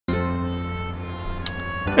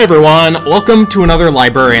Hey everyone, welcome to another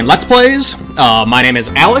Librarian Let's Plays. My name is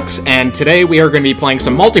Alex, and today we are going to be playing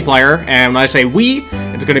some multiplayer, and when I say we,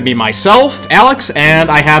 it's going to be myself, Alex, and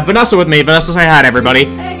I have Vanessa with me. Vanessa, say hi to everybody.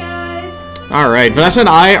 Hey guys! Alright, Vanessa and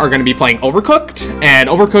I are going to be playing Overcooked, and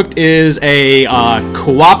Overcooked is a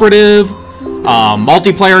cooperative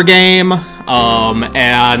multiplayer game,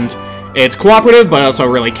 and it's cooperative, but also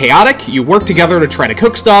really chaotic. You work together to try to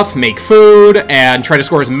cook stuff, make food, and try to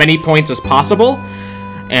score as many points as possible.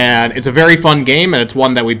 And it's a very fun game, and it's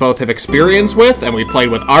one that we both have experience with, and we played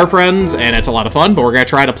with our friends, and it's a lot of fun, but we're going to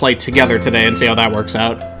try to play together today and see how that works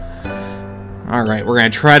out. Alright, we're going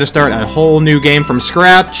to try to start a whole new game from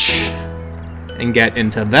scratch, and get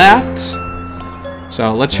into that.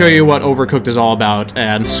 So let's show you what Overcooked is all about,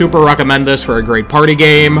 and super recommend this for a great party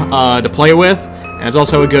game to play with, and it's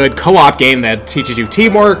also a good co-op game that teaches you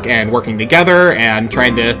teamwork, and working together, and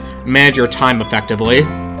trying to manage your time effectively.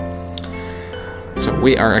 So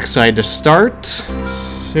we are excited to start.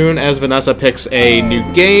 Soon as Vanessa picks a new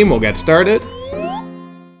game, we'll get started.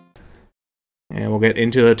 And we'll get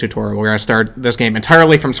into the tutorial. We're going to start this game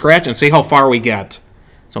entirely from scratch and see how far we get.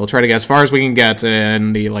 So we'll try to get as far as we can get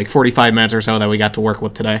in the 45 minutes or so that we got to work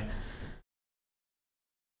with today.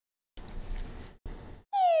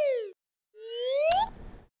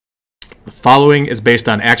 The following is based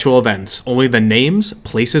on actual events. Only the names,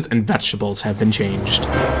 places, and vegetables have been changed.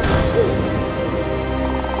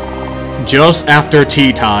 Just after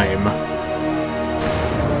tea time.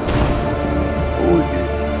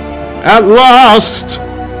 At last!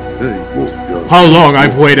 How long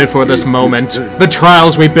I've waited for this moment. The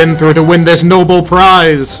trials we've been through to win this noble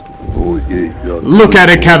prize. Look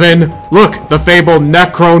at it, Kevin. Look, the fabled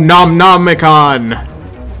Necronomicon.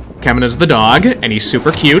 Kevin is the dog, and he's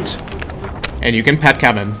super cute. And you can pet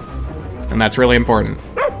Kevin. And that's really important.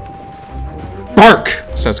 Bark,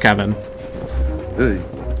 says Kevin.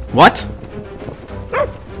 What?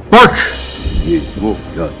 Bark!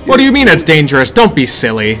 What do you mean it's dangerous? Don't be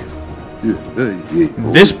silly.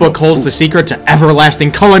 This book holds the secret to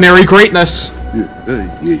everlasting culinary greatness.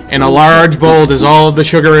 In a large bowl, dissolve the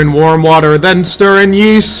sugar in warm water, then stir in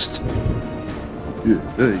yeast.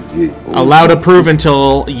 Allow to prove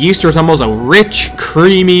until yeast resembles a rich,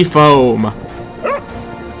 creamy foam.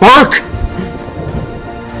 Bark!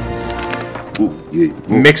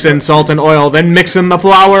 Mix in salt and oil, then mix in the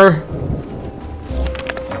flour.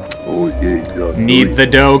 Knead the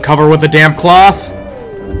dough, cover with a damp cloth.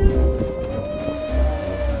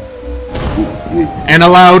 And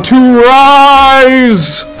allow to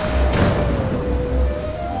rise!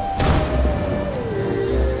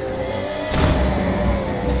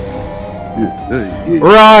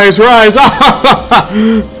 Rise, rise!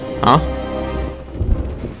 Huh?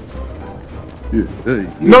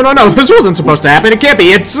 No, this wasn't supposed to happen. It can't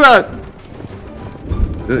be. It's,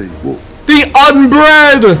 the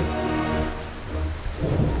unbread!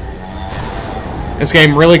 This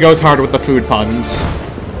game really goes hard with the food puns.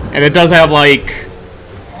 And it does have, like,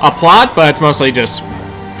 a plot, but it's mostly just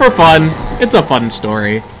for fun. It's a fun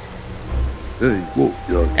story.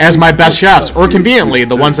 As my best chefs, or conveniently,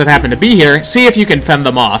 the ones that happen to be here, see if you can fend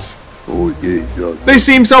them off. They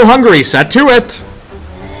seem so hungry. Set to it!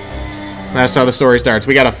 That's how the story starts.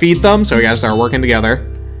 We gotta feed them, so we gotta start working together.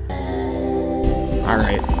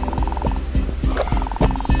 Alright.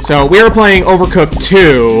 So, we are playing Overcooked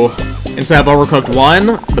 2 instead of Overcooked 1.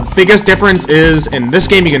 The biggest difference is, in this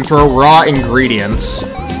game you can throw raw ingredients.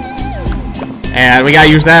 And we gotta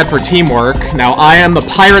use that for teamwork. Now, I am the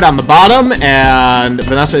pirate on the bottom, and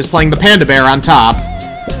Vanessa is playing the panda bear on top.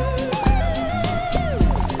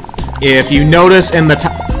 If you notice in the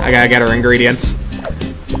top... I gotta get her ingredients.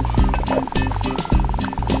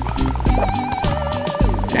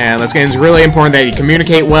 And this game is really important that you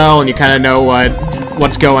communicate well and you kind of know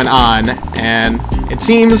what's going on. And it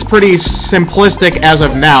seems pretty simplistic as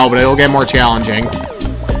of now, but it'll get more challenging.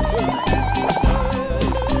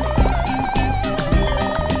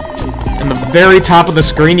 In the very top of the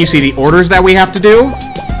screen, you see the orders that we have to do.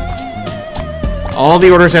 All the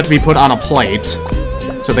orders have to be put on a plate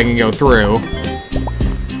so they can go through.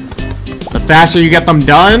 The faster you get them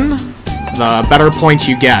done, the better points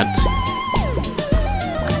you get.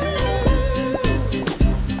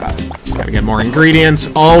 Gotta get more ingredients.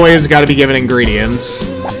 Always gotta be given ingredients.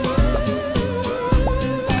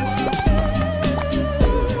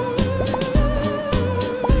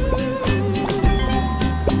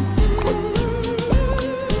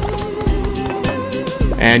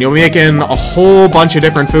 And you'll be making a whole bunch of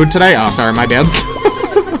different food today. Oh, sorry, my bad.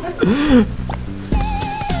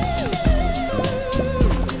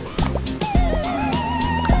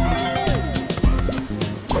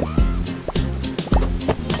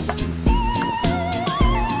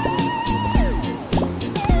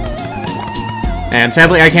 And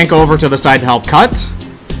sadly, I can't go over to the side to help cut.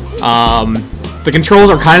 The controls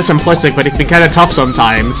are kind of simplistic, but it can be kind of tough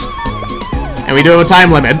sometimes. And we do have a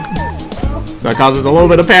time limit. So that causes a little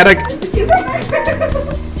bit of panic.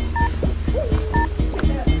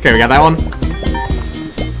 Okay, we got that one.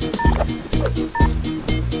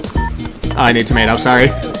 Oh, I need tomato, sorry.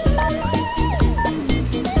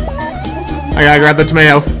 I gotta grab the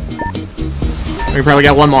tomato. We can probably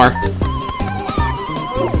get one more.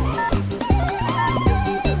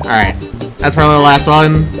 Alright. That's probably the last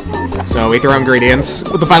one. So we throw ingredients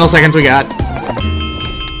with the final seconds we got.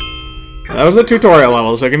 That was a tutorial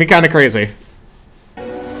level, so it can be kind of crazy.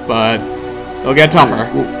 But it'll get tougher.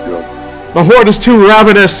 The horde is too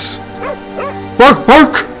ravenous! Bark,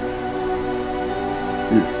 bark!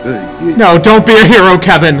 No, don't be a hero,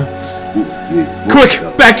 Kevin! Quick,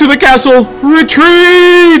 back to the castle!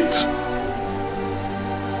 Retreat!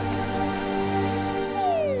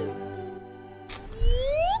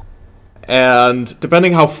 And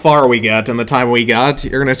depending how far we get and the time we got,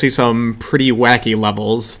 you're gonna see some pretty wacky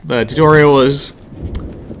levels. The tutorial is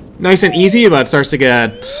nice and easy, but it starts to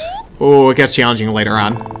get... oh, it gets challenging later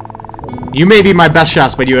on. You may be my best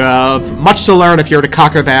chefs, but you have much to learn if you're to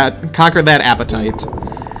conquer that appetite.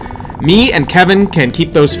 Me and Kevin can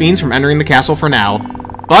keep those fiends from entering the castle for now.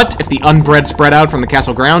 But if the unbred spread out from the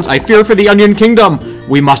castle grounds, I fear for the Onion Kingdom.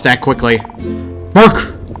 We must act quickly.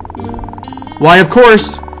 Bark! Why, of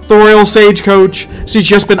course, the Royal Stagecoach. She's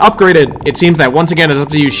just been upgraded. It seems that once again it's up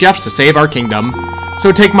to you chefs to save our kingdom.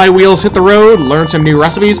 So take my wheels, hit the road, learn some new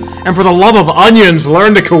recipes, and for the love of onions,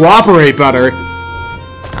 learn to cooperate better.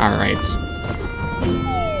 Alright.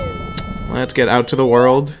 Let's get out to the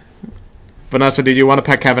world. Vanessa, did you want to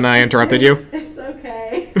pet Kevin? I interrupted you. It's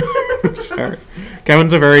okay. Sorry.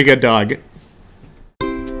 Kevin's a very good dog.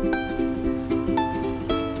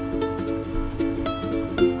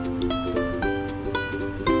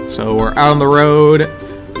 So we're out on the road,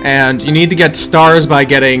 and you need to get stars by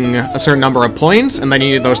getting a certain number of points, and then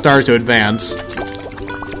you need those stars to advance.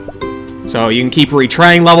 So you can keep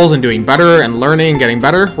retrying levels and doing better and learning and getting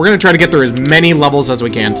better. We're going to try to get through as many levels as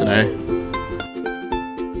we can today.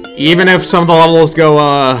 Even if some of the levels go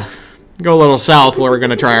a little south, we're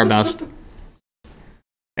going to try our best.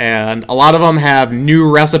 And a lot of them have new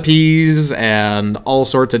recipes and all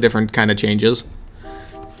sorts of different kind of changes.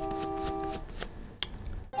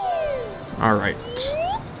 Alright.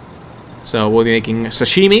 So we'll be making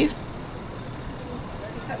sashimi.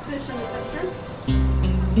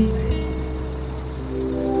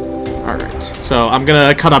 Alright. So I'm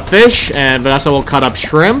gonna cut up fish, and Vanessa will cut up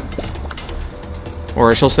shrimp.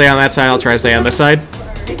 Or she'll stay on that side, I'll try to stay on this side.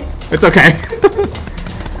 It's okay.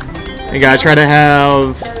 You gotta try to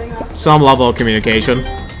have some level of communication.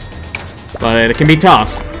 But it can be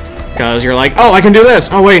tough. Because you're like, oh, I can do this!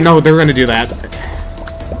 Oh wait, no, they were gonna do that.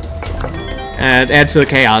 And it adds to the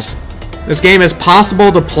chaos. This game is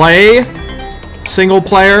possible to play single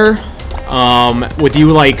player with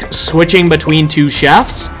you like switching between two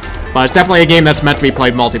chefs, but it's definitely a game that's meant to be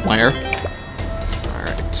played multiplayer.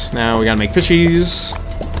 Alright, now we gotta make fishies.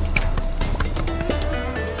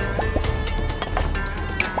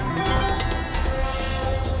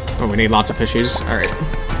 Oh, we need lots of fishies. Alright,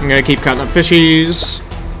 I'm gonna keep cutting up fishies.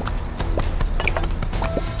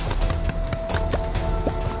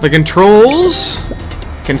 The controls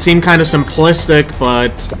can seem kind of simplistic,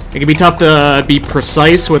 but it can be tough to be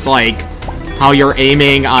precise with, like, how you're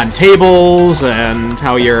aiming on tables and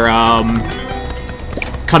how you're,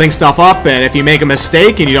 cutting stuff up, and if you make a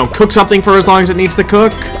mistake and you don't cook something for as long as it needs to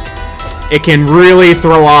cook, it can really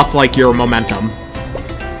throw off, like, your momentum.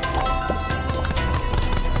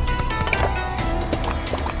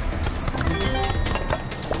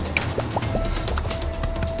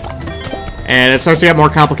 And it starts to get more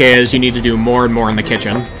complicated as you need to do more and more in the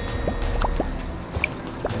kitchen.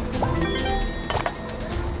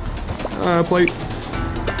 Plate.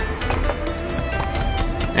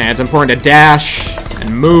 And it's important to dash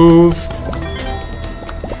and move.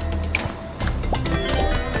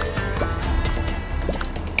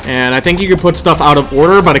 And I think you could put stuff out of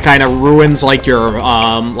order, but it kind of ruins like your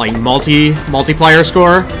like multiplayer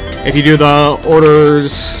score. If you do the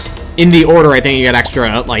orders in the order, I think you get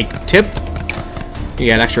extra like tip. You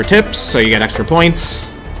get extra tips, so you get extra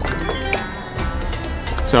points.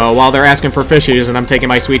 So while they're asking for fishies and I'm taking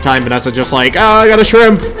my sweet time, Vanessa's just like, oh, I got a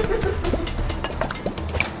shrimp!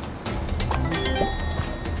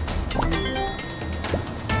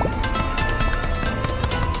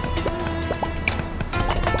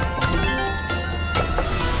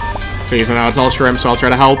 See, so now it's all shrimp, so I'll try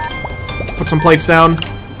to help. Put some plates down.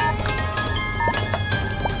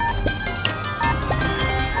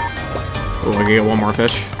 Cool, I can get one more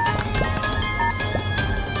fish.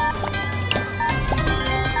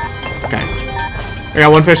 Okay. I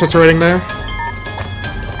got one fish that's waiting there.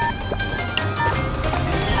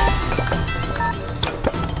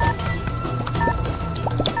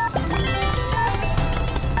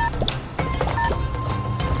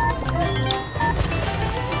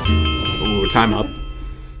 Ooh, time up.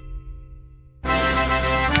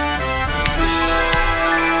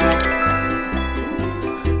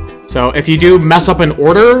 So if you do mess up an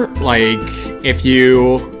order, like if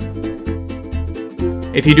you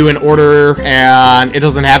do an order and it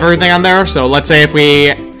doesn't have everything on there, so let's say if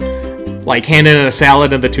we like handed in a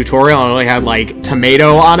salad in the tutorial and only had like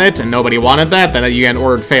tomato on it and nobody wanted that, then you get an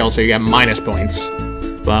ordered fail, so you get minus points.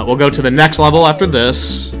 But we'll go to the next level after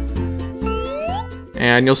this.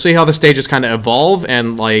 And you'll see how the stages kind of evolve,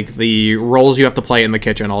 and like the roles you have to play in the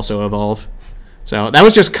kitchen also evolve. So that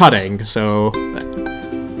was just cutting, so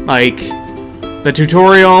like the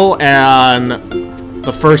tutorial and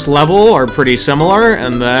the first level are pretty similar,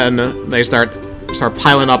 and then they start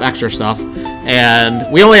piling up extra stuff.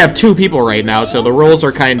 And we only have 2 people right now, so the roles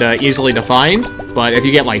are kind of easily defined, but if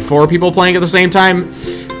you get like 4 people playing at the same time,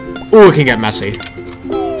 ooh, it can get messy.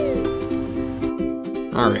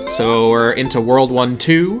 Alright, so we're into World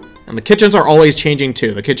 1-2, and the kitchens are always changing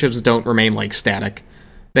too. The kitchens don't remain, like, static.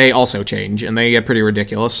 They also change, and they get pretty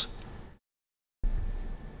ridiculous.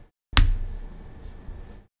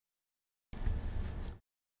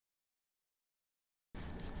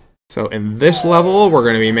 So in this level, we're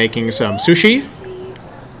going to be making some sushi.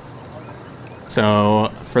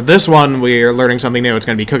 So for this one, we're learning something new. It's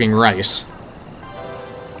going to be cooking rice.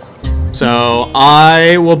 So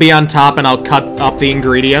I will be on top and I'll cut up the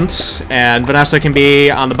ingredients, and Vanessa can be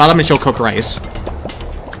on the bottom and she'll cook rice.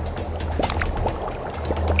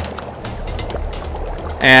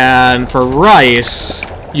 And for rice,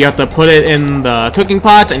 you have to put it in the cooking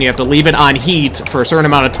pot and you have to leave it on heat for a certain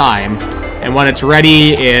amount of time. And when it's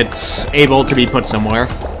ready, it's able to be put somewhere.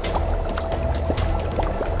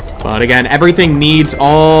 But again, everything needs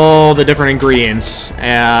all the different ingredients,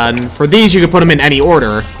 and for these you can put them in any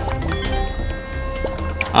order.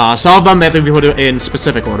 Some of them, they have to be put in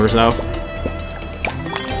specific orders, though.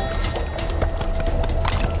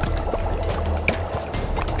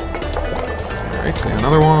 Alright, got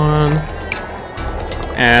another one.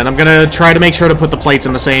 And I'm gonna try to make sure to put the plates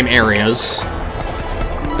in the same areas,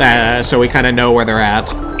 so we kind of know where they're at.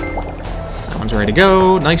 That one's ready to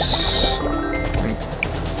go. Nice.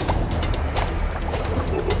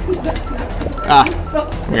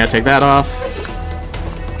 We gotta take that off.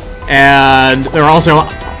 And there are also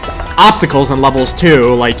obstacles in levels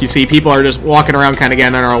too. Like, you see people are just walking around kind of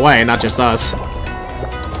getting in our way, not just us.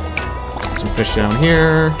 Some fish down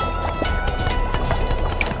here.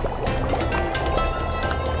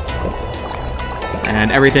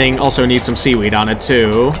 And everything also needs some seaweed on it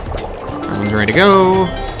too. That one's ready to go.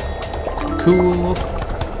 Cool.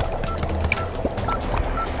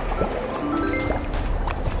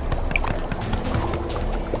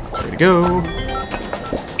 Ready to go.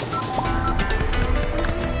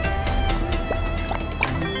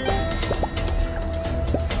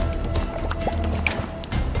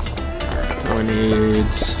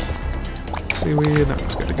 Needs seaweed. That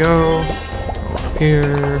one's good to go. One up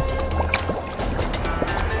here.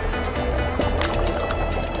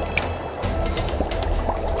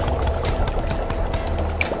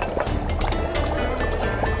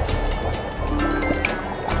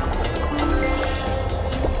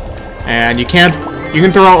 And you can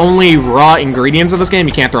throw only raw ingredients in this game.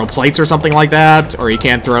 You can't throw plates or something like that, or you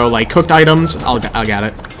can't throw like cooked items. I'll get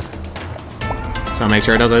it. So make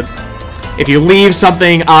sure it does it. If you leave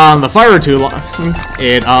something on the fire too long,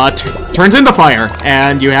 it turns into fire,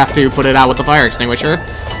 and you have to put it out with the fire extinguisher,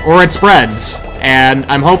 or it spreads. And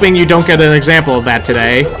I'm hoping you don't get an example of that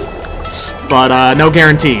today, but no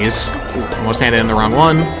guarantees. Ooh, almost handed in the wrong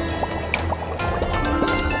one.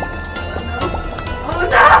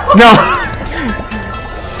 No!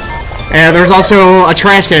 And there's also a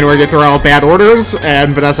trash can where you throw out bad orders,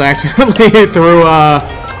 and Vanessa accidentally threw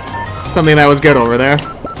something that was good over there.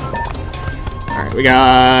 Alright, we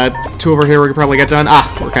got 2 over here we could probably get done.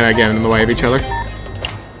 Ah, we're kind of getting in the way of each other.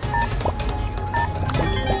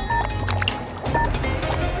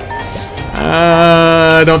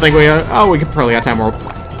 I don't think we have... Oh, we could probably have time for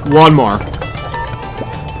one more.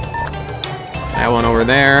 That one over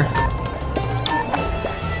there.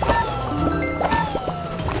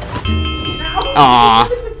 Ah,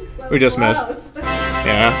 we just missed.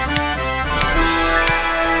 Yeah.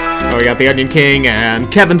 Oh, we got the Onion King and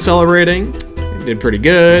Kevin celebrating. Did pretty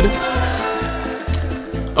good.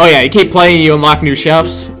 Oh yeah, you keep playing, you unlock new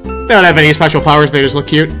chefs. They don't have any special powers, they just look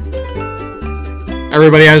cute.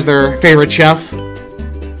 Everybody has their favorite chef. I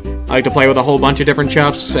like to play with a whole bunch of different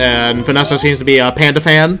chefs, and Vanessa seems to be a panda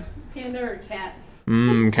fan. Panda or cat?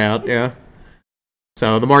 Cat, yeah.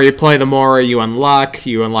 So the more you play, the more you unlock.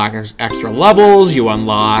 You unlock extra levels, you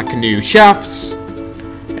unlock new chefs,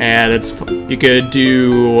 and you could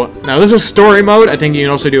do... Now this is story mode. I think you can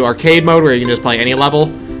also do arcade mode, where you can just play any level.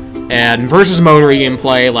 And versus mode, where you can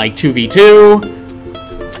play like 2v2,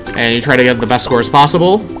 and you try to get the best scores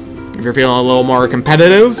possible. If you're feeling a little more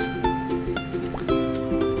competitive.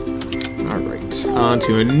 Alright, on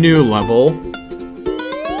to a new level.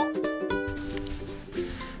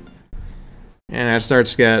 And that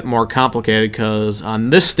starts to get more complicated, because on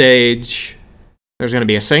this stage, there's going to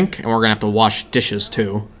be a sink, and we're going to have to wash dishes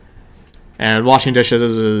too. And washing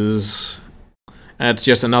dishes that's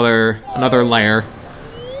just another layer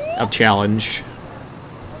of challenge.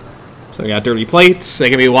 So we got dirty plates, they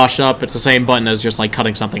can be washed up. It's the same button as just like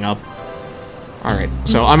cutting something up. Alright,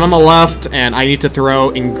 so I'm on the left, and I need to throw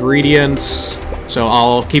ingredients. So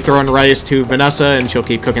I'll keep throwing rice to Vanessa, and she'll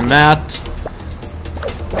keep cooking that.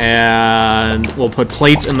 And we'll put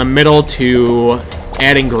plates in the middle to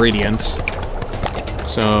add ingredients.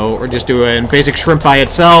 So we're just doing basic shrimp by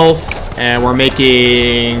itself, and we're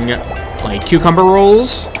making like cucumber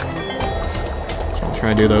rolls. So I'll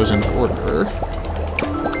try to do those in order.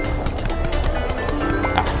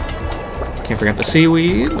 Can't forget the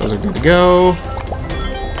seaweed. Those are good to go.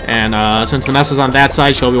 And since Vanessa's on that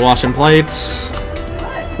side, she'll be washing plates.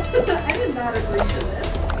 I did not agree to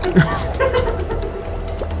this.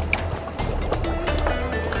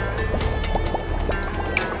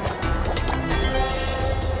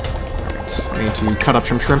 Right, I need to cut up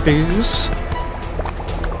some shrimpies.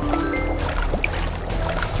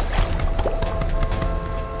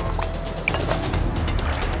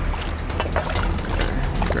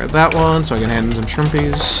 Grab that one so I can hand in some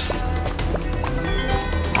shrimpies.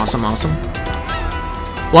 Awesome, awesome.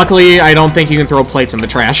 Luckily, I don't think you can throw plates in the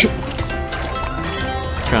trash.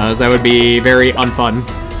 Because that would be very unfun.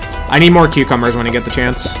 I need more cucumbers when I get the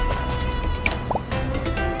chance.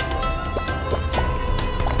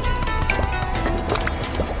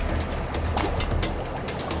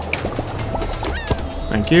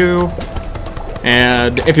 Thank you.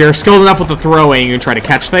 And if you're skilled enough with the throwing, you can try to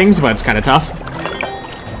catch things, but it's kind of tough.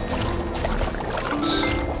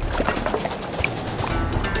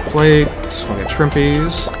 Plate, we'll get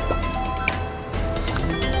shrimpies.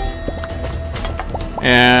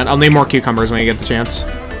 And I'll need more cucumbers when you get the chance.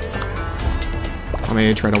 Let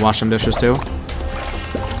me try to wash some dishes too.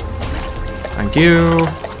 Thank you.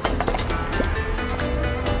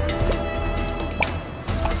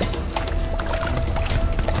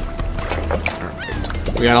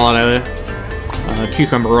 Alright. We got a lot of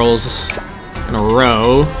cucumber rolls in a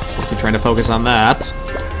row, so we'll keep trying to focus on that.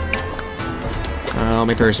 Let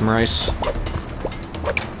me throw some rice.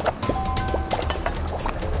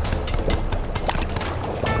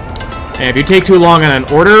 And if you take too long on an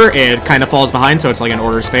order, it kind of falls behind, so it's like an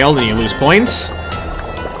order's failed and you lose points.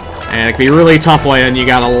 And it can be really tough when you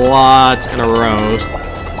got a lot in a row.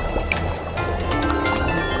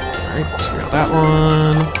 Alright, we got that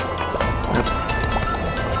one.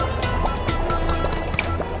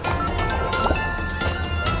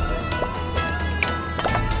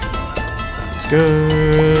 That's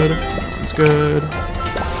good. That's good.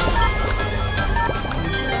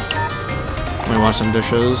 Let me wash some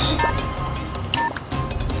dishes.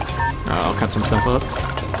 I'll cut some stuff up.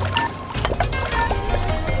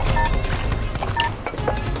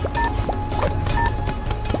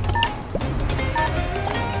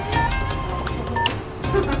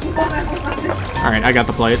 Alright, I got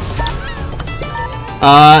the plate.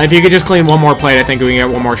 If you could just clean one more plate, I think we can get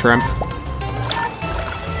one more shrimp.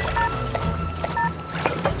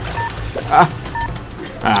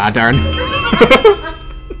 Darn.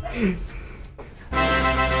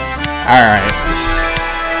 Alright.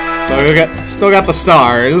 So we still got the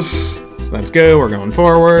stars. So that's good, we're going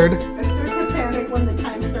forward. I start to panic when the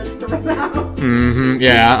time starts to run out.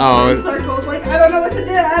 Yeah, oh. Circles, like, I don't know what to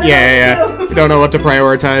do. I don't know what to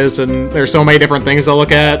prioritize, and there's so many different things to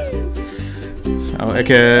look at. So it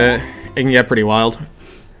can get pretty wild.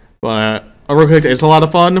 But Overcooked is a lot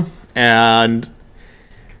of fun, and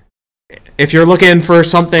if you're looking for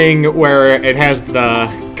something where it has the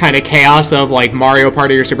kind of chaos of like Mario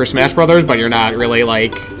Party or Super Smash Brothers, but you're not really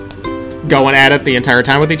like going at it the entire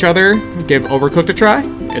time with each other, give Overcooked a try.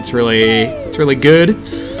 It's really good.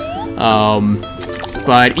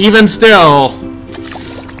 But even still,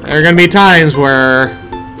 there are gonna be times where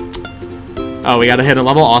we got to hit a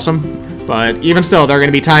level, awesome. But even still, there are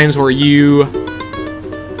gonna be times where you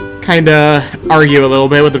kinda argue a little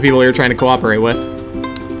bit with the people you're trying to cooperate with.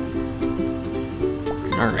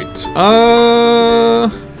 Alright,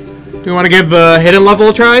 do you want to give the hidden level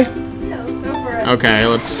a try? Yeah, let's go for it. Okay,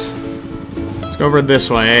 let's go over this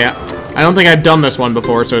way. I don't think I've done this one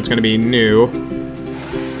before, so it's gonna be new.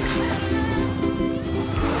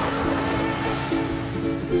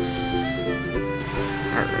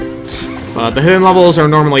 Alright. The hidden levels are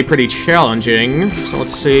normally pretty challenging, so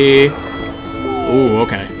let's see. Ooh,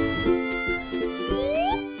 okay.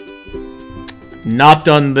 Not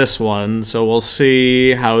done this one, so we'll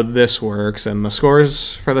see how this works. And the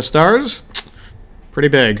scores for the stars? Pretty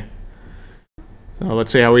big. So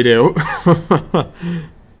let's see how we do.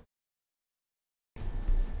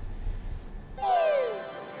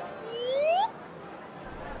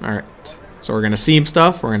 Alright, so we're gonna steam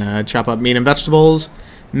stuff. We're gonna chop up meat and vegetables,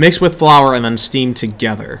 mix with flour, and then steam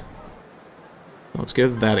together. Let's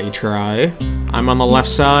give that a try. I'm on the left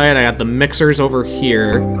side. I got the mixers over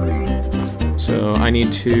here. So I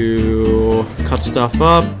need to cut stuff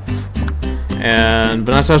up. And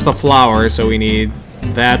Vanessa has the flour, so we need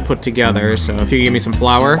that put together. So if you give me some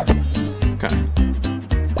flour. Okay.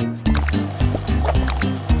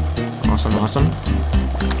 Awesome, awesome.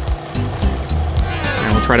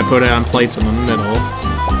 And we'll try to put it on plates in the middle.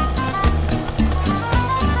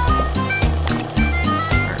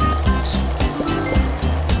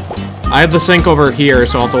 I have the sink over here,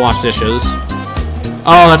 so I'll have to wash dishes.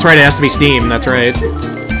 Oh, that's right, it has to be steam, that's right.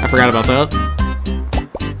 I forgot about that.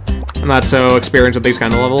 I'm not so experienced with these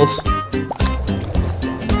kind of levels.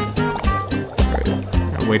 Right.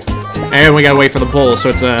 Wait. And we gotta wait for the bowl, so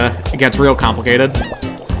it's it gets real complicated.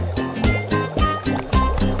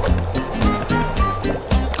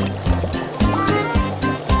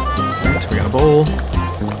 Alright, so we got a bowl.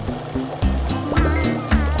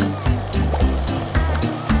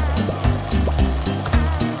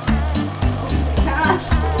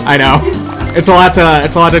 I know. It's a lot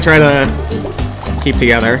to try to keep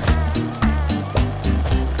together.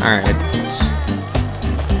 Alright.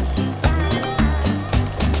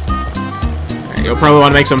 Alright, you'll probably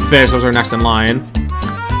want to make some fish, those are next in line.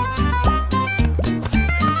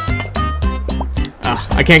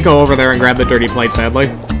 I can't go over there and grab the dirty plate, sadly.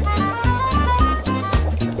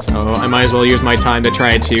 So I might as well use my time to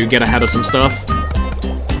try to get ahead of some stuff.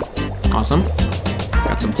 Awesome.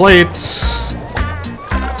 Got some plates.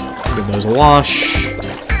 Give those a wash.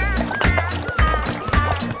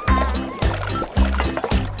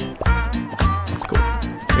 Cool.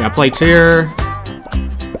 We got plates here.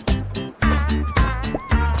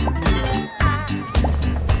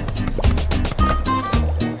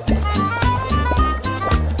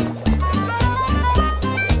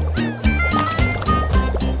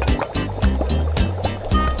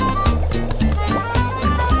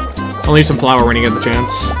 I'll leave some flour when you get the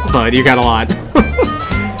chance, but you got a lot.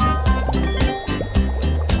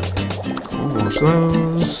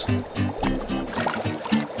 Those.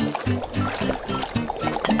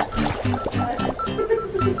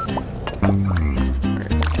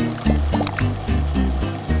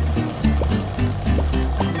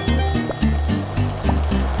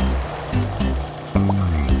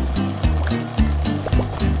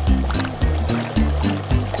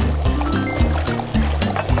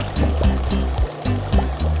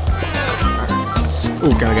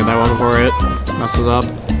 Ooh, gotta get that one before it messes up.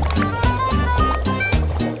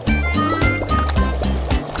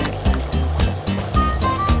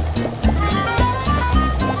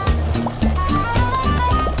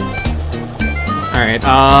 Alright,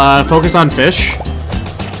 focus on fish.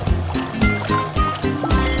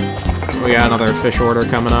 We got another fish order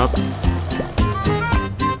coming up. I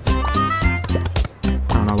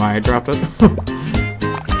don't know why I dropped it.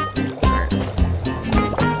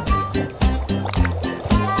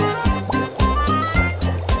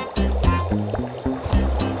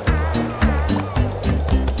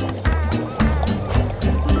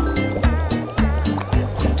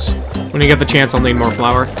 When you get the chance, I'll need more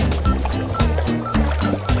flour.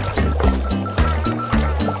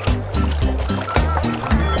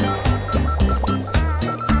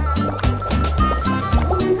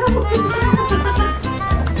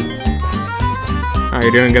 Are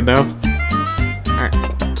you doing good though? Alright.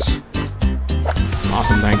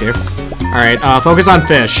 Awesome, thank you. Alright, focus on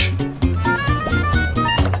fish.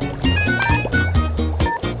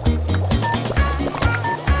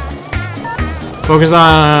 Focus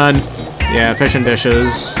on, yeah, fish and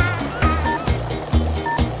dishes.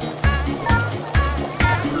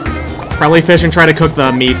 Probably fish and try to cook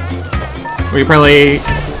the meat. We probably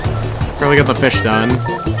get the fish done.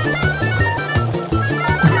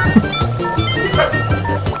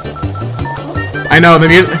 I know, the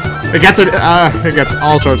music, it gets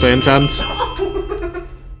all sorts of intense.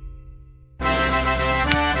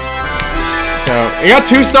 So, you got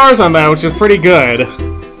 2 stars on that, which is pretty good.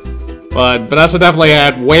 But Vanessa definitely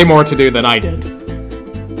had way more to do than I did.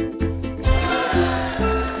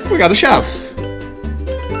 We got a chef.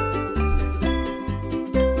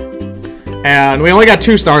 And we only got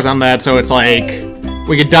 2 stars on that, so it's like,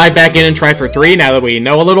 we could dive back in and try for 3 now that we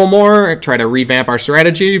know a little more, try to revamp our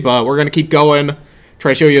strategy, but we're going to keep going,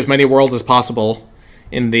 try to show you as many worlds as possible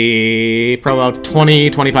in the probably about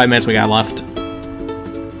 20-25 minutes we got left.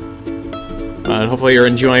 But hopefully you're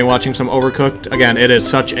enjoying watching some Overcooked. Again, it is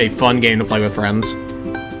such a fun game to play with friends.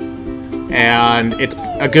 And it's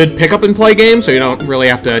a good pick-up and play game, so you don't really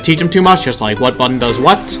have to teach them too much, just like what button does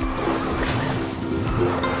what.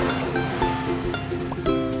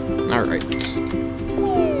 Alright.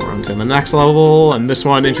 We're on to the next level, and this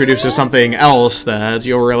one introduces something else that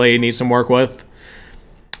you'll really need some work with.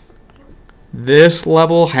 This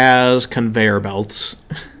level has conveyor belts.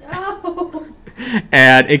 No.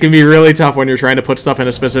 And it can be really tough when you're trying to put stuff in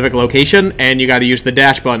a specific location, and you gotta use the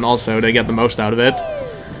dash button also to get the most out of it.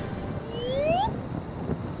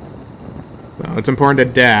 So it's important to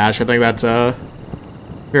dash. I think that's a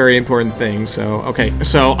very important thing. So, okay.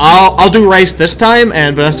 So I'll do rice this time,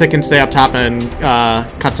 and Vanessa can stay up top and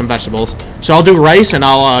cut some vegetables. So I'll do rice, and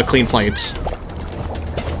I'll clean plates.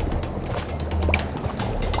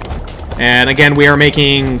 And again, we are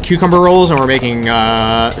making cucumber rolls, and we're making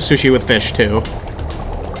sushi with fish, too.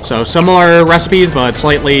 So similar recipes, but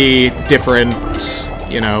slightly different,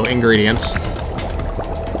 you know, ingredients.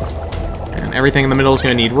 And everything in the middle is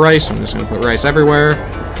going to need rice. I'm just going to put rice everywhere.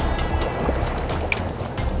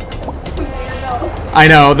 I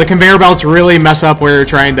know, the conveyor belts really mess up where you're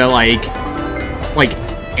trying to, like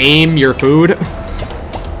aim your food.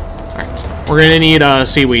 Alright, we're going to need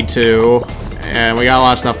seaweed, too. And we got a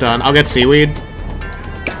lot of stuff done. I'll get seaweed.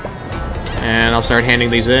 And I'll start handing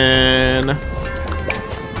these in.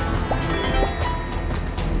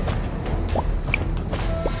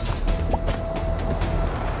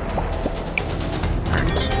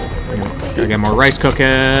 Alright. Gotta get more rice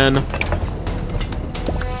cooking.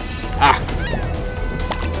 Ah!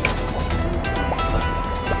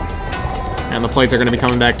 And the plates are gonna be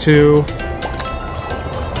coming back too.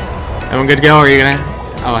 Everyone good to go? Or are you gonna...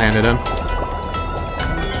 I'll hand it in.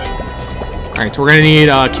 Alright, so we're gonna need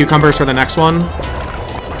cucumbers for the next one. Oh,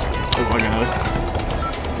 I gotta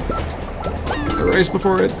get the rice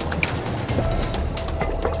before it.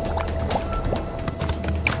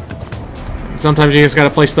 Sometimes you just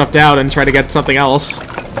gotta place stuff down and try to get something else.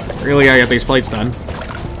 Really gotta get these plates done.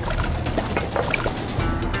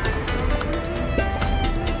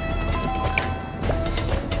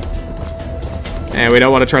 And we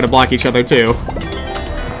don't want to try to block each other too.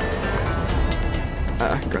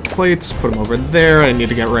 Grab the plates, put them over there. I need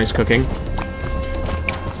to get rice cooking. Alright,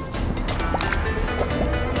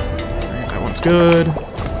 that one's good.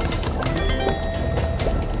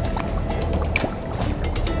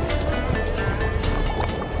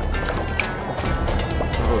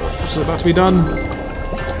 Oh, this is about to be done. Put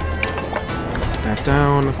that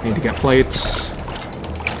down. Need to get plates.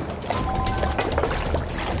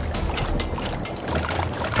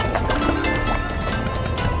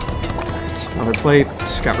 Another plate.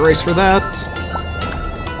 Got rice for that.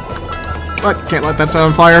 But can't let that set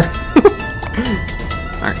on fire.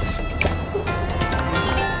 Alright.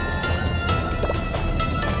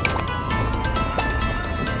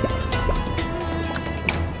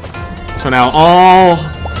 So now all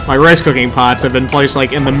my rice cooking pots have been placed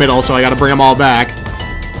like in the middle, so I gotta bring them all back.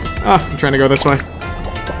 Ah, I'm trying to go this way.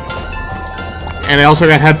 And I also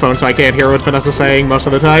got headphones, so I can't hear what Vanessa's saying most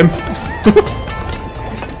of the time.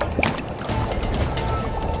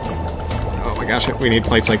 Gosh, we need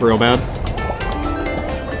plates like real bad.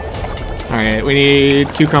 Alright, we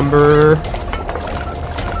need cucumber.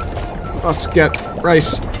 Let's get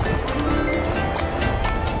rice.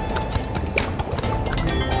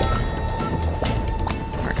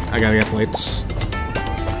 Alright, I gotta get plates.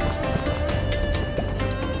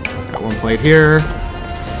 Got one plate here.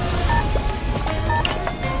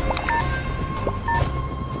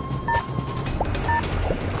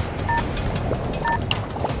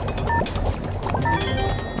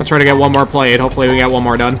 I'll try to get one more plate. Hopefully we get one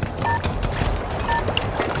more done.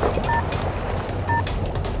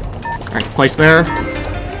 Alright, place there.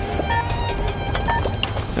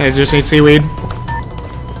 I just need seaweed.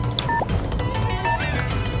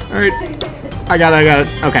 Alright. I got it.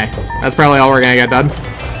 Okay. That's probably all we're gonna get done.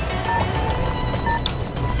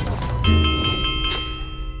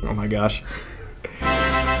 Oh my gosh.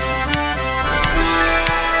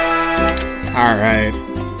 Alright.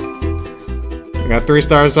 We got 3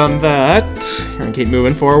 stars on that. We're gonna keep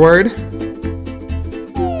moving forward.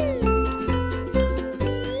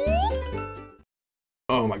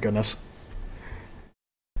 Oh my goodness.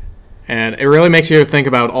 And it really makes you think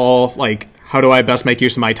about all, like, how do I best make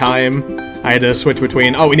use of my time? I had to switch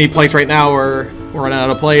between, oh, we need plates right now, or we're running out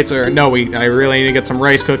of plates, or no, I really need to get some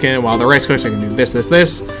rice cooking. While the rice cooks, I can do this, this,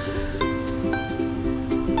 this.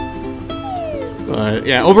 But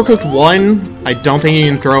yeah, Overcooked 1, I don't think you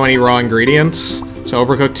can throw any raw ingredients. So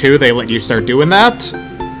Overcooked 2, they let you start doing that.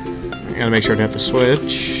 I gotta make sure to hit the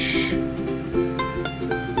switch.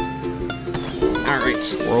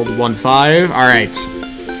 Alright, World 1-5. Alright.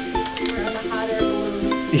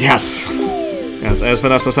 Yes. Yes, as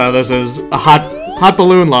Vanessa said, this is a hot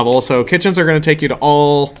balloon level, so kitchens are going to take you to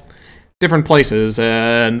all different places,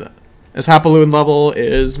 and this hot balloon level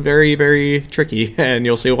is very, very tricky, and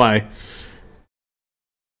you'll see why.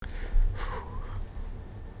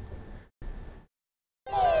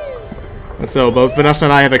 And so, both Vanessa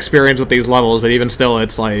and I have experience with these levels, but even still,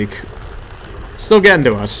 it's like, still getting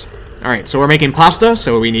to us. Alright, so we're making pasta,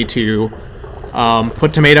 so we need to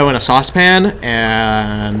put tomato in a saucepan,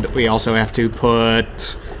 and we also have to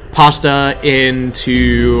put pasta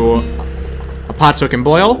into a pot so it can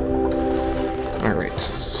boil. Alright,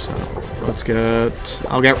 so let's get...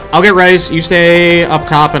 I'll get rice, you stay up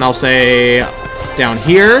top, and I'll stay down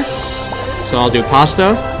here. So I'll do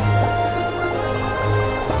pasta.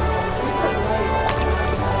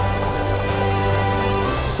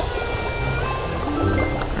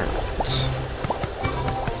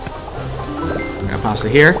 Pasta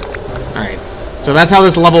here. Alright. So that's how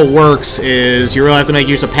this level works, is you really have to make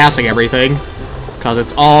use of passing everything. Because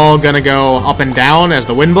it's all gonna go up and down as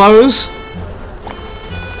the wind blows.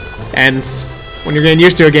 And when you're getting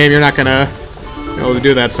used to a game, you're not gonna be able to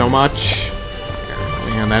do that so much. Let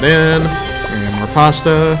me hand that in. And more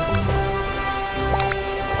pasta.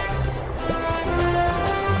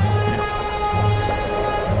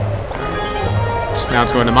 So now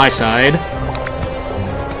it's going to my side.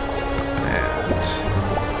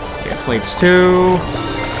 Plates too.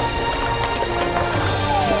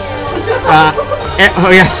 Oh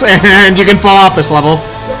yes, and you can fall off this level.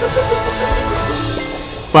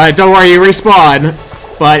 But don't worry, you respawn.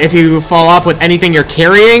 But if you fall off with anything you're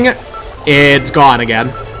carrying, it's gone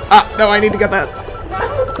again. Ah, no, I need to get that.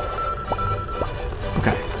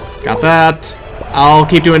 Okay, got that. I'll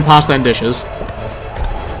keep doing pasta and dishes.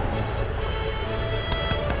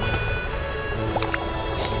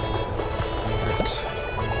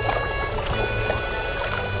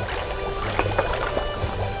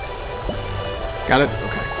 Got it?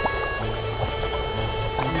 Okay.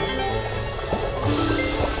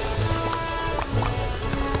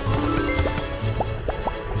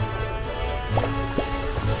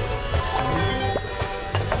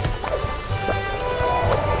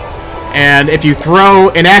 And if you throw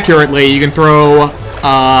inaccurately, you can throw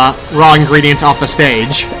raw ingredients off the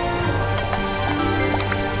stage.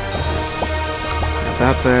 Got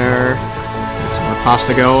that there. Get some more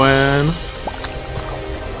pasta going.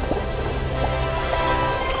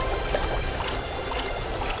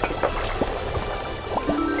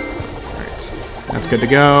 That's good to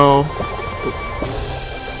go.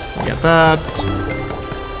 We got that.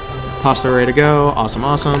 Pasta ready to go. Awesome,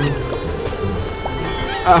 awesome.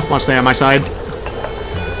 Want to stay on my side?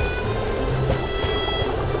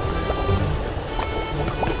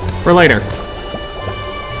 For later.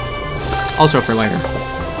 Also for later.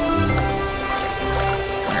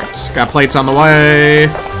 Alright, got plates on the way.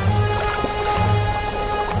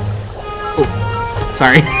 Oh,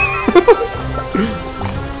 sorry.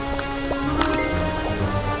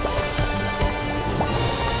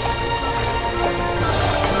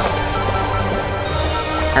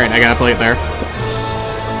 Alright, I got a plate there.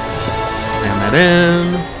 And that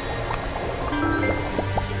in.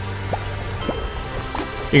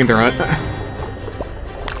 You can throw it.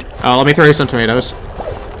 Oh, let me throw you some tomatoes.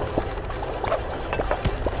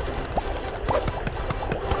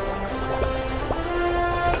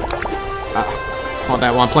 Want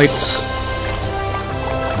that one plates.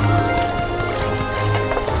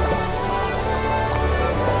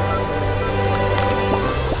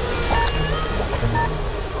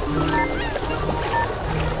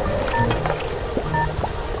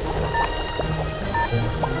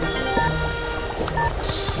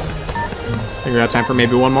 I think we got time for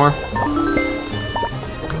maybe one more.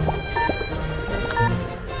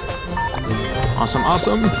 Awesome,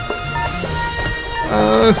 awesome.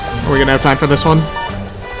 Are we gonna have time for this one?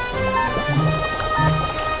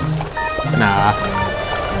 Nah.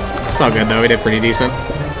 It's all good though, we did pretty decent.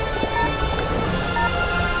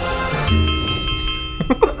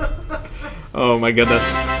 Oh my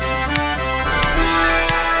goodness.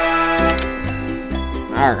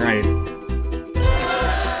 Alright.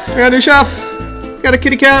 We got a new chef! We got a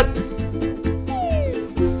kitty cat!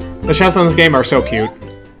 The chefs on this game are so cute.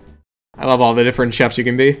 I love all the different chefs you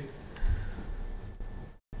can be.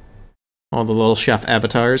 All the little chef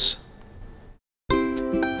avatars.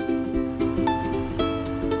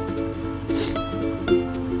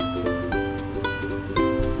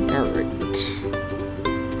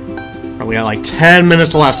 We got like 10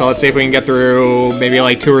 minutes left, so let's see if we can get through maybe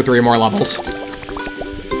like 2 or 3 more levels.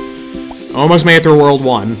 Almost made it through World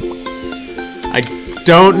 1. I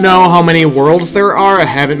don't know how many worlds there are. I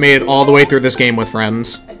haven't made it all the way through this game with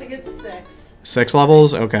friends. I think it's 6. 6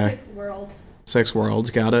 levels? Okay. 6 worlds. 6 worlds,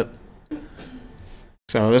 got it.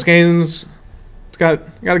 So this game's... It's got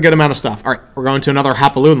a good amount of stuff. Alright, we're going to another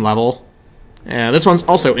Hapaloon level. And this one's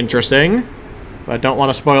also interesting, but I don't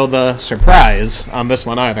want to spoil the surprise on this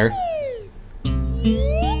one either.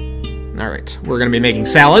 Alright, we're going to be making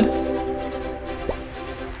salad. Yeah,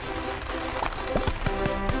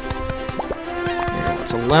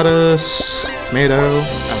 lots of lettuce, tomato.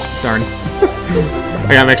 Oh, darn.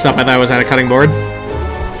 I got mixed up. I thought I was at a cutting board.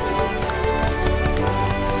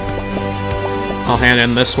 I'll hand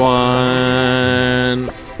in this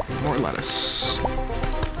one. More lettuce.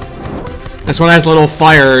 This one has little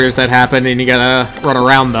fires that happen and you gotta run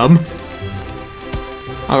around them.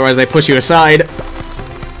 Otherwise they push you aside.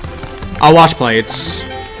 I'll wash plates.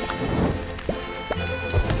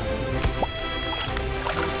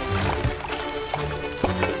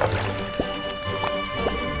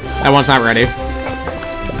 That one's not ready.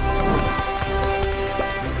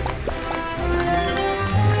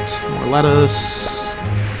 Right, more lettuce.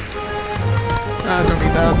 Ah, don't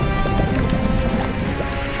need that.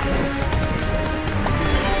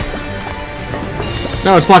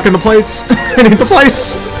 No, it's blocking the plates. I need the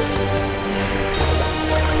plates.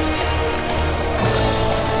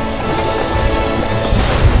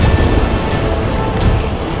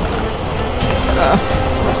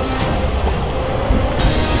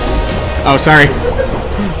 Oh, sorry.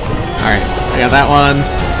 Alright, I got that one.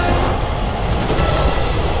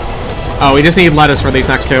 Oh, we just need lettuce for these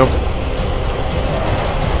next 2.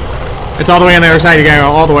 It's all the way on the other side, you gotta go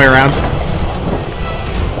all the way around.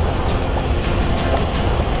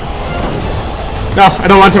 No, I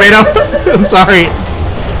don't want tomato. I'm sorry.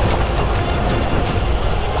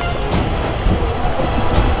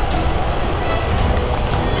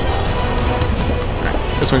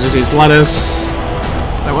 Alright, this one just needs lettuce.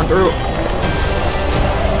 That went through.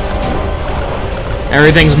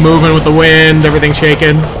 Everything's moving with the wind, everything's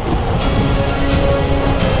shaking.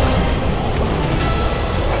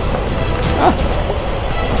 Ah.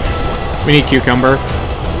 We need cucumber.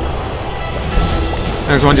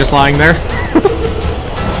 There's one just lying there.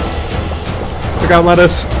 We got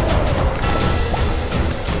lettuce.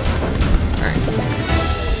 Alright.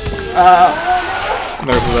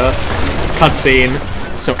 There's the cutscene.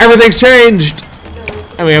 So everything's changed!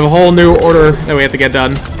 And we have a whole new order that we have to get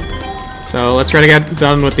done. So let's try to get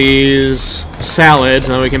done with these salads,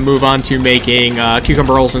 and then we can move on to making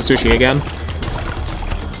cucumber rolls and sushi again.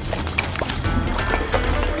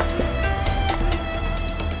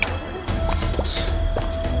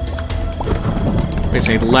 We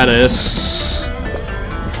say lettuce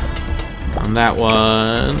on that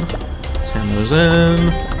one. Let's hand those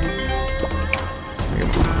in.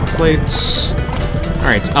 Plates.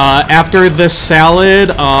 Alright, after this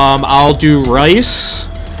salad, I'll do rice.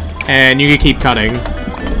 And you can keep cutting.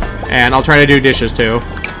 And I'll try to do dishes too.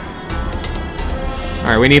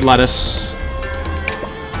 Alright, we need lettuce.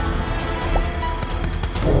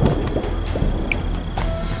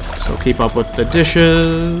 So keep up with the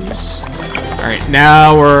dishes. Alright,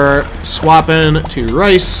 now we're swapping to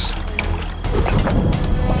rice.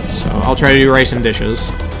 So I'll try to do rice and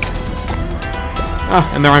dishes. Ah,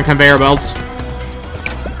 and they're on conveyor belts.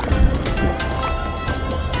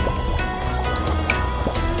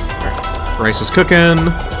 Rice is cooking.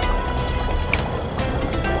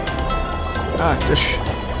 Ah, dish.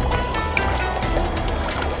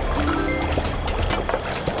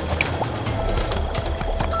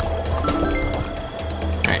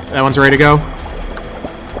 Alright, that one's ready to go.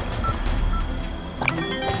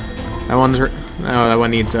 That one's oh, that one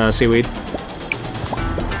needs seaweed.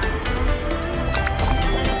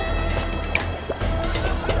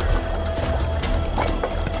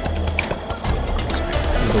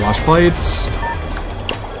 Wash plates.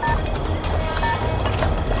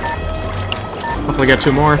 Hopefully get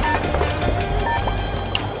 2 more.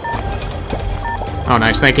 Oh,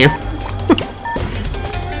 nice, thank you.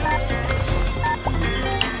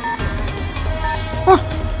 Oh.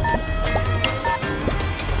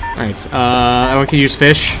 Alright, I can use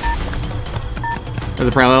fish. That's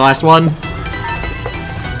probably the last one.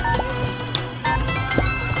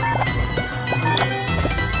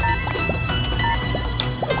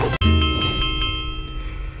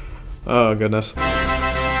 Oh, goodness. Alright.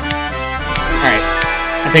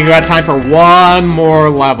 I think we got time for one more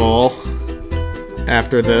level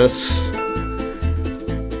after this.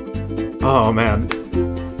 Oh, man.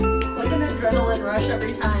 Like an adrenaline rush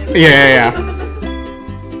every time. Yeah.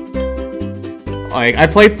 Like, I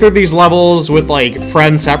played through these levels with, like,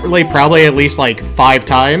 friends separately, probably at least, like, 5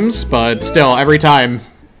 times, but still, every time,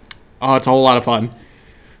 oh, it's a whole lot of fun.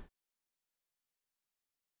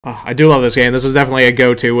 Oh, I do love this game. This is definitely a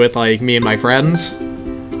go-to with, like, me and my friends.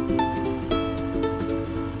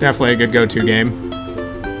 Definitely a good go-to game.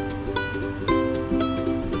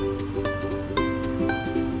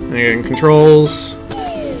 And again, controls.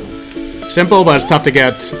 Simple, but it's tough to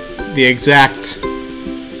get the exact...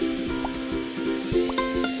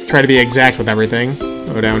 Try to be exact with everything.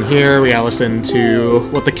 Go down here, we gotta listen to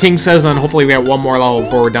what the king says, and hopefully we got one more level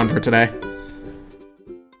before we're done for today.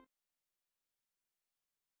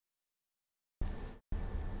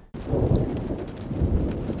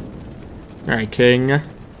 Alright, King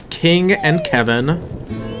and Kevin.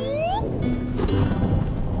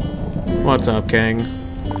 What's up, King?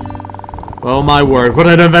 Oh my word, what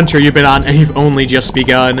an adventure you've been on, and you've only just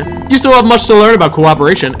begun. You still have much to learn about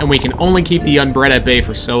cooperation, and we can only keep the unbred at bay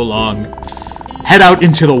for so long. Head out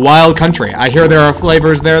into the wild country. I hear there are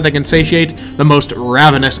flavors there that can satiate the most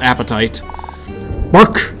ravenous appetite.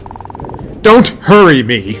 Bark! Don't hurry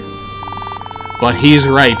me! But he's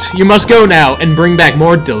right. You must go now and bring back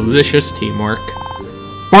more delicious teamwork.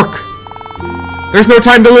 Bark! There's no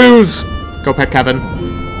time to lose! Go pet Kevin.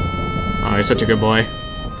 Oh, he's such a good boy.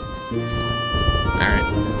 Alright.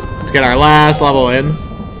 Let's get our last level in.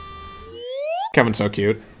 Kevin's so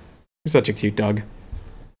cute. He's such a cute dog.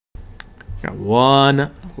 Got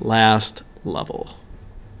one last level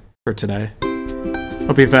for today.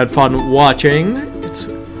 Hope you've had fun watching. It's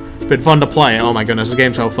been fun to play. Oh my goodness, this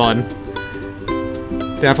game's so fun.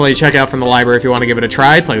 Definitely check out from the library if you want to give it a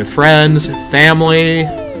try. Play with friends, family,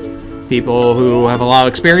 people who have a lot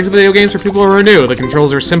of experience with video games, or people who are new. The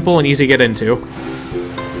controls are simple and easy to get into.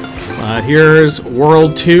 Here's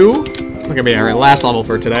World 2. It's gonna be our last level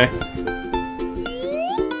for today.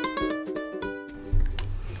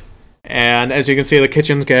 And as you can see, the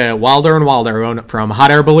kitchens get wilder and wilder. From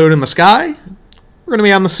hot air balloon in the sky, we're gonna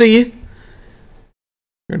be on the sea.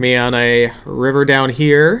 We're gonna be on a river down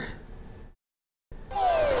here.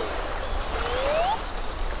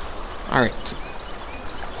 Alright.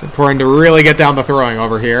 It's important to really get down the throwing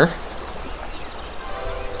over here.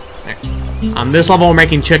 On this level, we're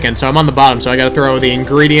making chicken, so I'm on the bottom, so I gotta throw the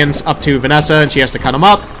ingredients up to Vanessa, and she has to cut them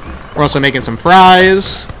up. We're also making some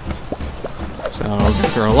fries. So,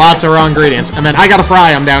 throw lots of raw ingredients. And then I gotta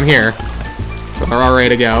fry them down here. So they're all ready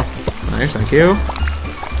to go. Nice, thank you.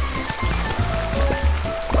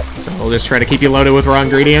 So we'll just try to keep you loaded with raw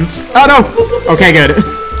ingredients. Oh no! Okay, good.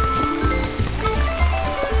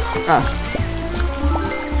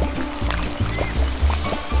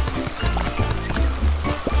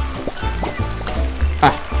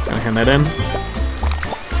 Gotta hand that in.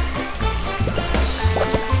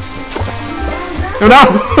 Oh no!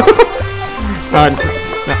 No.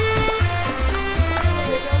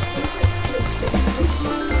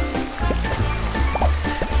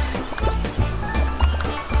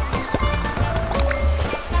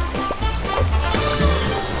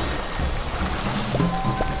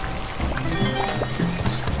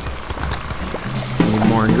 Need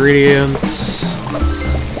more ingredients.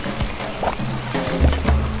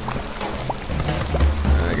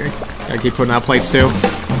 Gotta keep putting out plates too.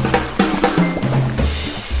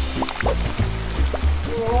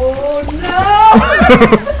 Oh no!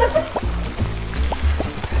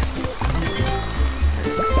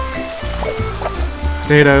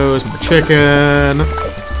 Potatoes, more chicken.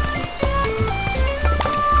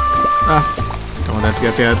 Don't want that to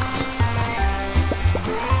get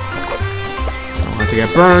Don't want it to get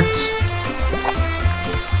burnt.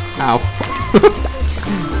 Ow.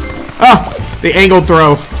 Ah! The angled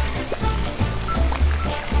throw.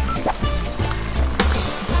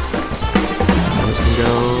 This can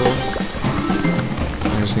go.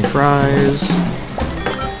 There's some fries.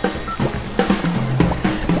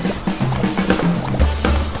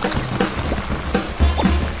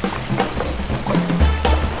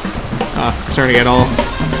 I'm starting to get all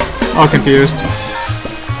confused.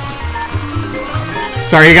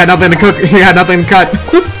 Sorry, you got nothing to cook. You got nothing to cut.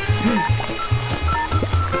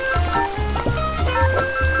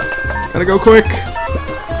 Gotta go quick.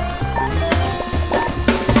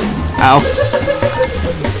 Ow.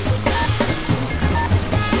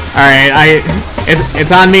 Alright,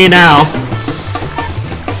 it's on me now.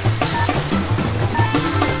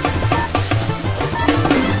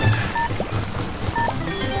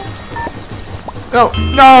 No,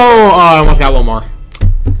 no! Oh, I almost got one more.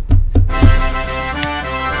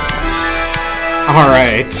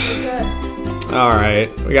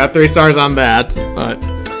 Alright, we got 3 stars on that, but...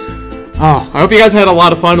 Oh, I hope you guys had a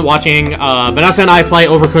lot of fun watching Vanessa and I play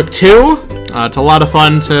Overcooked 2. It's a lot of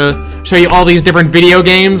fun to show you all these different video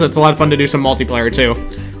games. It's a lot of fun to do some multiplayer, too.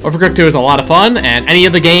 Overcooked 2 is a lot of fun, and any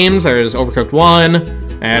of the games, there's Overcooked 1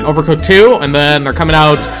 and Overcooked 2, and then they're coming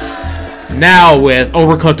out now with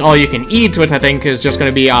Overcooked All You Can Eat, which I think is just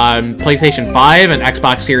going to be on PlayStation 5 and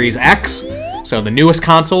Xbox Series X, so the newest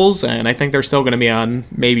consoles, and I think they're still going to be on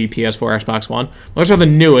maybe PS4, Xbox One. Those are the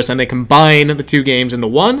newest, and they combine the 2 games into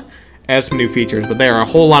one, add some new features, but they are a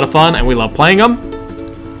whole lot of fun, and we love playing them.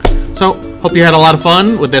 So, hope you had a lot of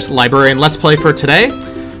fun with this Librarian Let's Play for today,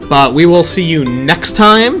 but we will see you next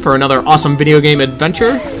time for another awesome video game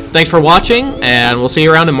adventure. Thanks for watching, and we'll see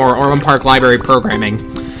you around in more Orland Park Library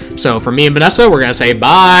programming. So, for me and Vanessa, we're going to say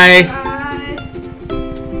bye!